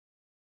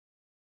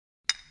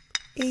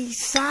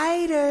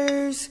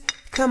Eastsiders,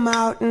 come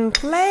out and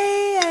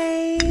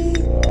play.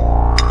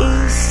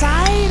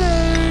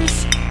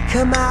 Eastsiders,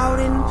 come out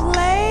and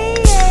play.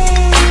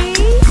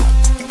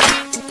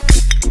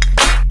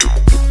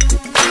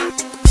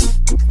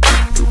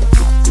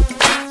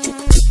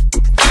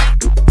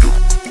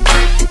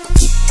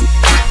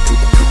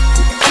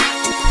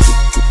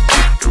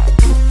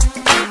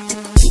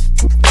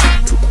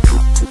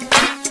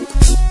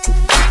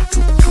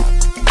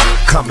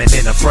 Coming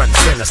in the front and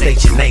center,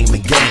 state your name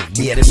and game.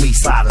 Yeah, the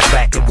Eastsiders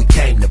back and we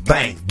came to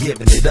bang.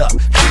 Giving it up,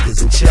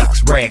 Peters and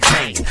Chucks, rags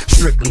hang.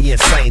 Strictly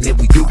insane and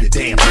we do the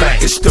damn thing.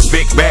 It's the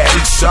big bad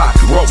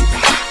Eastside road.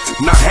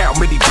 Now how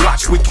many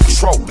blocks we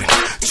controlling?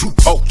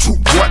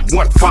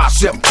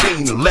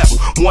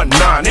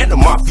 202115171119 and the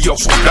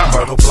mafioso down.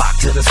 Myrtle block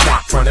to the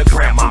swamp front of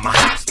grandmama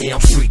house. Elm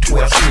Street,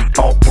 12th Street,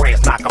 all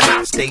brands knock 'em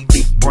out. Stay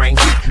deep, brain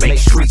deep, make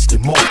streets the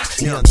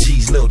moves. Young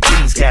G's, little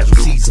G's,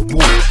 casualties of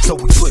war. So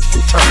we push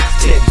the turn,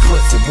 Teddy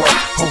puts it work.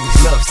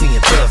 Homies love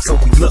seeing thugs, so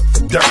we look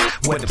for dirt.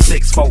 When them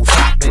 6-4s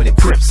hot, when the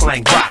Crips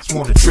slang rocks,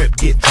 want a trip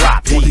get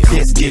dropped, when the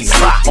disc get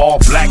slapped. All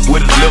black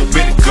with a little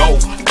bit of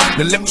gold.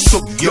 Now let me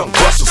show you young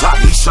busters how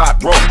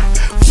Eastside roll.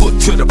 Foot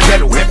to the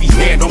pedal, heavy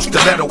hand on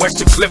stiletto.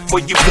 Extra clip for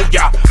you,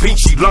 booyah,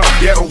 beachy lump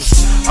ghettos.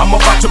 I'm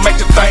about to make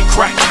the thing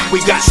crack. We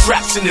got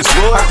straps in this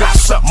wood, I got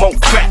something more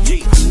fat.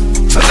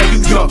 So now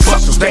you young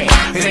busters, damn,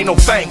 it ain't no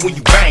thing when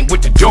you bang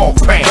with the dog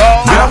pan.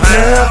 I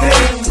love it.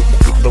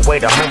 The way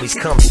the homies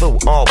come through,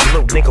 all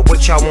blue, nigga,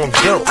 what y'all wanna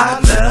do? I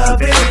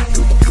love it.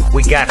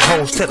 We got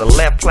hoes to the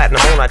left,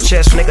 platinum on our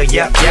chest, nigga,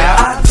 yep, yep.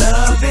 I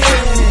love it.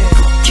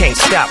 Can't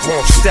stop,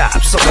 won't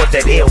stop, so what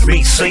that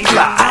LBC I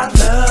lie?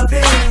 love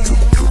it.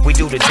 We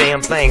do the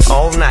damn thing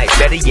all night,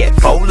 better yet,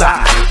 full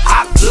live.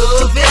 I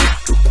love it.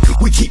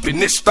 We keepin'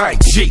 this thing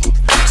G,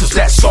 cause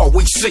that's all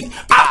we see.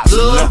 I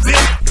love it.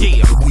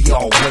 Yeah, we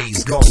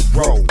always gon'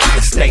 roll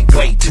and stay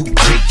way too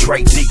deep.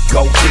 Trey deep,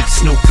 go deep,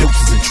 Snoop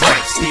Deuces and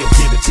Trey. Still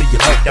give it to you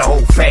like the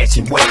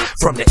old-fashioned way.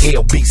 From the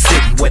LB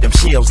city where them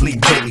shells leave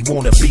Billy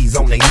wannabes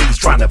on their knees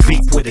trying to beef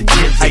with a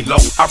Gen Z. Hey, low,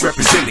 I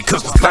represent it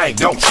cause the thing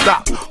don't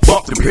stop.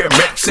 Bump the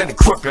paramedics and the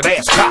crooked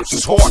ass cops.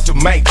 It's hard to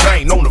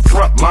maintain on the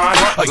front line.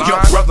 A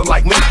young brother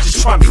like me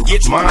just trying to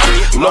get mine.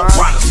 Low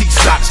riders,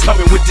 Eastsiders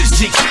coming with this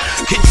G.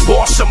 Can you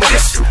borrow some of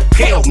this?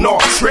 Hell no,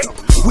 trick.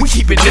 We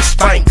keepin' this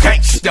thing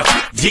gangsta,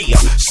 yeah.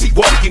 See,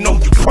 walking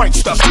on you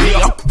pranksters,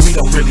 yeah. We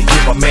don't really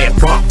give a man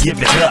bump,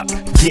 give it up.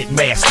 Get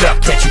masked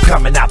up, catch you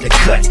coming out the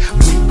cut.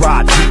 We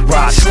ride,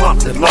 G-ride,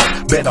 slump the low.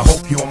 Better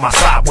hope you on my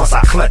side once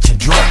I clutch and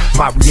draw.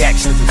 My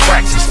reactions and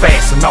fractions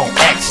fast and on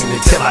action.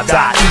 Until I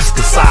die, east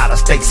to side, I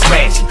stay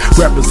smashing.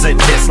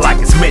 Represent this like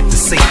it's meant to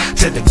see.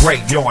 To the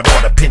graveyard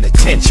or the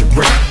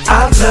penitentiary.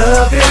 I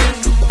love it.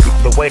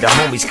 The way the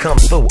homies come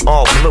through,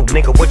 all blue,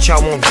 nigga, what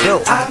y'all wanna do?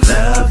 I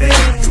love it.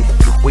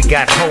 We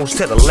got hoes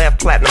to the left,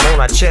 platinum on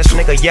our chest,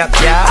 nigga, yep,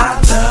 yep. I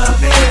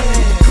love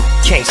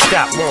it. Can't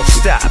stop, won't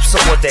stop, so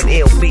what that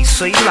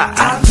LBC lie?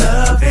 I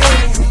love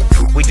it.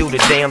 We do the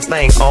damn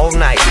thing all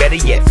night, better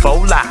yet,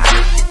 full live.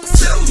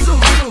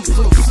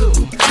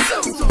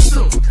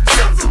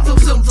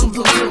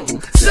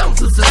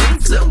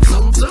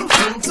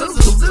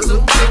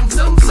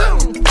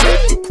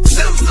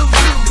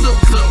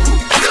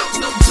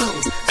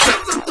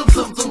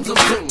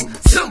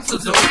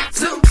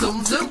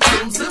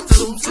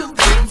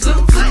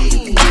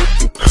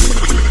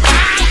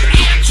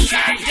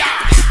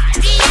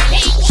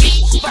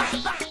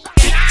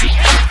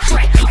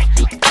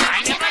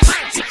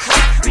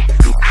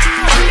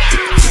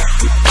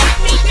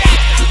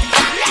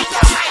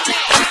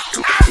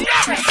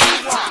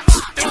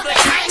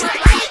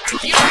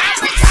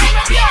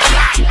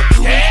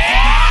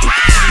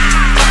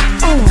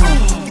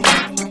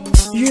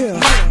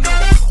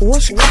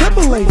 What's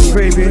crippling,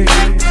 baby?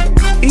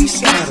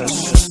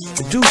 Eastsiders,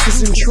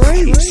 Deuces and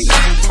Trays.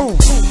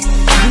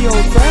 The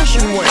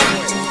old-fashioned way.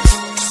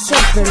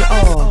 Something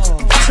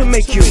to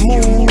make you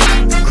move,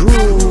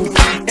 groove,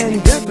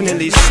 and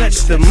definitely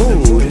sets the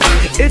mood.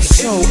 It's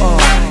so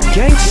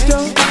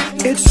gangsta,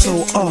 it's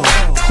so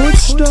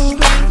hoodsta.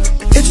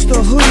 It's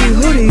the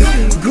hoodie,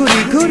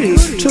 goody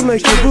to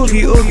make you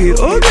boogie, oogie.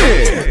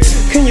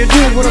 Can you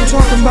dig what I'm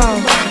talking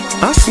about?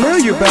 I smell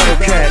you, Battle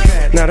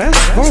Cat. Now that's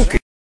funky.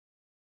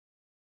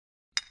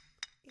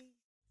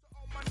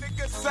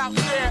 Out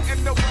there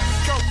in the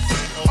West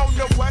Coast, on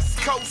the West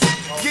Coast,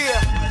 yeah,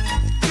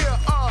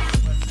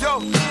 yo,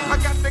 I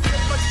got to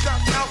give a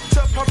shout out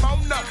to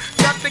Pomona,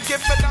 got to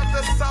give it out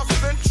to South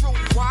Central,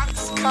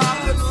 Watts,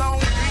 Compton, Long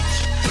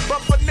Beach,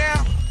 but for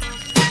now,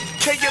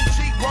 KMG,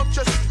 won't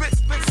you spit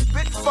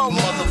for me?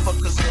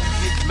 Motherfuckers don't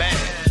get mad,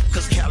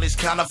 cause Cali's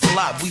kinda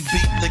fly, we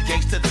beat the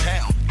gangsta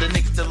town, the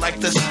niggas that like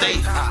to stay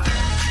high.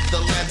 The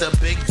land of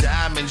big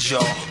diamonds,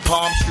 y'all.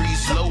 Palm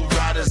trees, low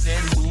riders,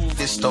 and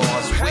movie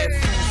stars. Where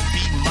fools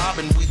be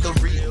mobbing, we the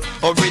real.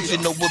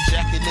 Original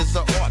jacking is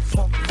an art.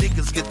 Funk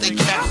niggas get they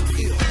cash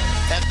peeled.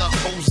 And the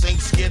hoes ain't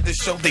scared to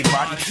show they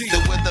body. They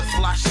wear the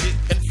fly shit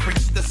and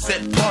freaks the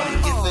set party.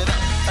 Give it up.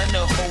 And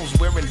the hoes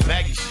wearing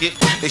baggy shit.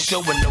 They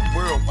showing the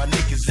world why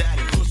niggas out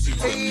in pussy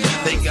whip.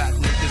 They got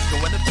niggas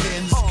going to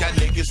pins, got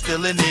niggas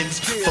stealing ends.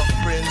 For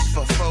friends,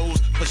 for foes,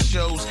 for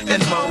shows,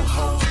 and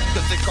mo-hoes.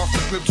 Cause they cost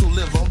the grip to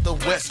live on the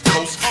West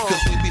Coast.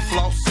 Cause we be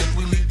flossing,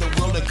 we leave the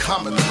world in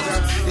common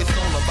coast. It's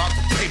all about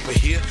the paper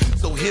here,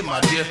 so here my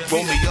dear,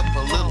 roll me up a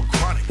little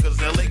chronic. Cause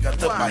LA got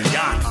the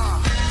bionic.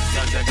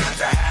 Cause you got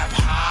to have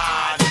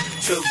hard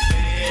to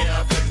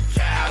live in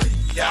Cali,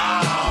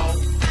 y'all.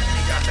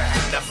 You got to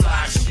have the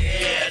fly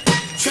shit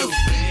to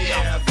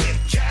live in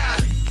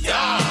Cali,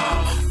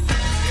 y'all.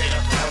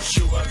 It'll cost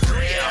you a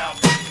grip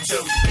to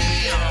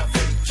live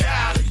in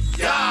Cali,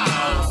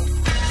 y'all.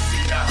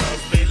 See the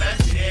hoes be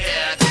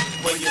legit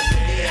when you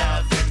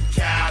live in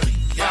Cali,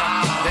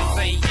 y'all. They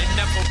say it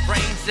never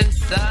rains in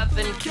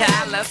Southern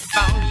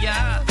California.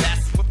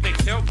 That's what they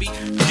tell me.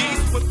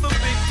 These with the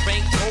big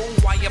bank,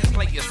 old wire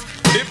players.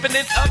 Living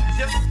it up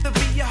just to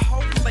be a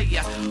whole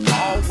player.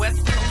 All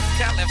West Coast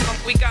Cali,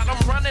 fuck, we got them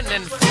running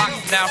in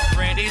flocks. Now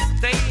Freddy's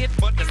dead,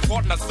 but this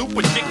partner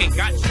super chicken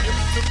got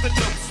shipped to the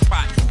dope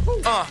spot.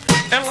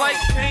 And like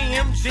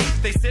KMG,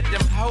 they said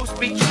them hoes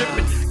be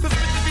tripping. Cause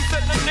bitches be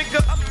setting a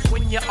nigga up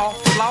when you're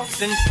off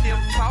flossing, still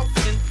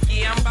tossing.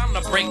 Yeah, I'm bound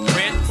to break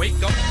bread.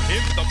 Wake up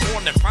in the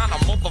morning, find a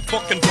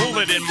motherfucking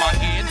bullet in my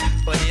head.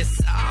 But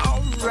it's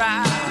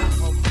alright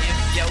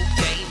if your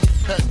game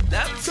is hooked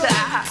up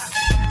tight.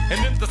 And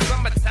in the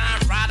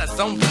summertime, riders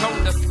on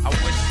shoulders. I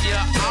wish you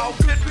all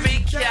could be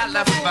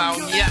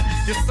California.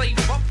 You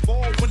save up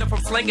for winter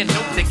from slinging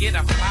notes to get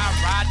a fly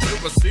ride to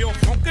Brazil.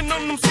 Funkin'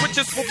 on them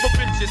switches for the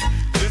bitches.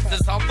 This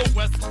is how the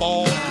West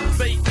Ball.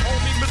 They call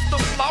me Mr.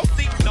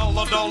 Flossy,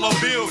 dollar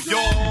bill,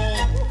 y'all.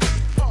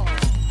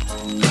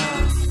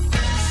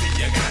 See,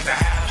 you got to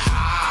have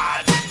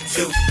hard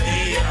to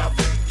live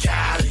in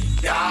Cali,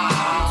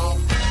 y'all.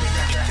 You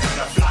got to have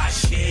the fly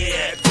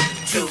shit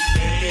to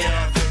live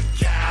in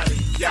Cali,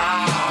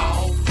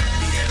 y'all.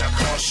 It'll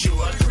cost you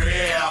a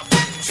grip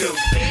to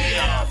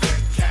live in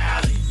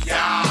Cali,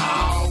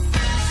 y'all.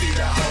 See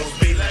the hoes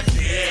be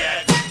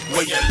legit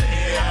when you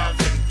live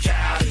in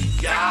Cali,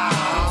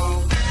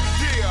 y'all.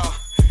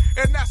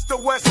 Yeah, and that's the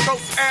West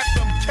Coast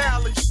anthem,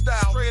 Cali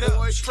style. Straight up,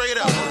 boy, straight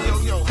up.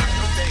 Yo, how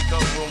your day go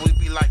when we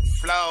be like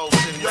flows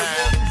and rap?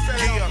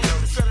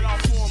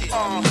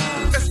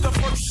 It's the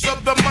first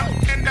of the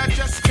month and I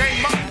just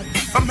came up.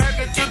 I'm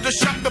headed to the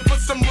shop to put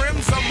some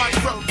rims on my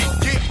truck.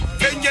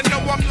 Yeah, and you know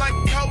I'm like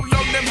cold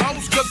on them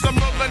hoes, cause I'm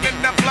rolling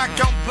in that black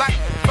on black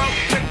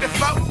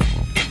 454.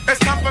 It's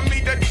time for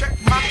me to check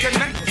my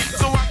connect,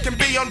 so I can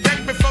be on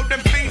deck before them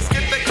fiends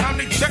get their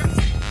county checks.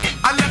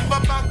 I left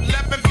about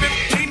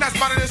 11:15, I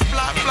spotted this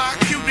fly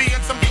cutie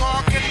and some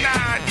car and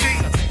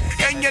 9Gs.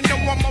 And you know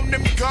I'm on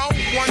them go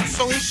ones,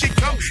 so here she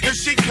come, here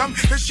she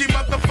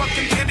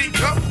motherfucking kitty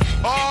come.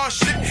 Oh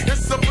shit,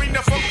 it's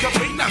Sabrina from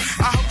Cabina.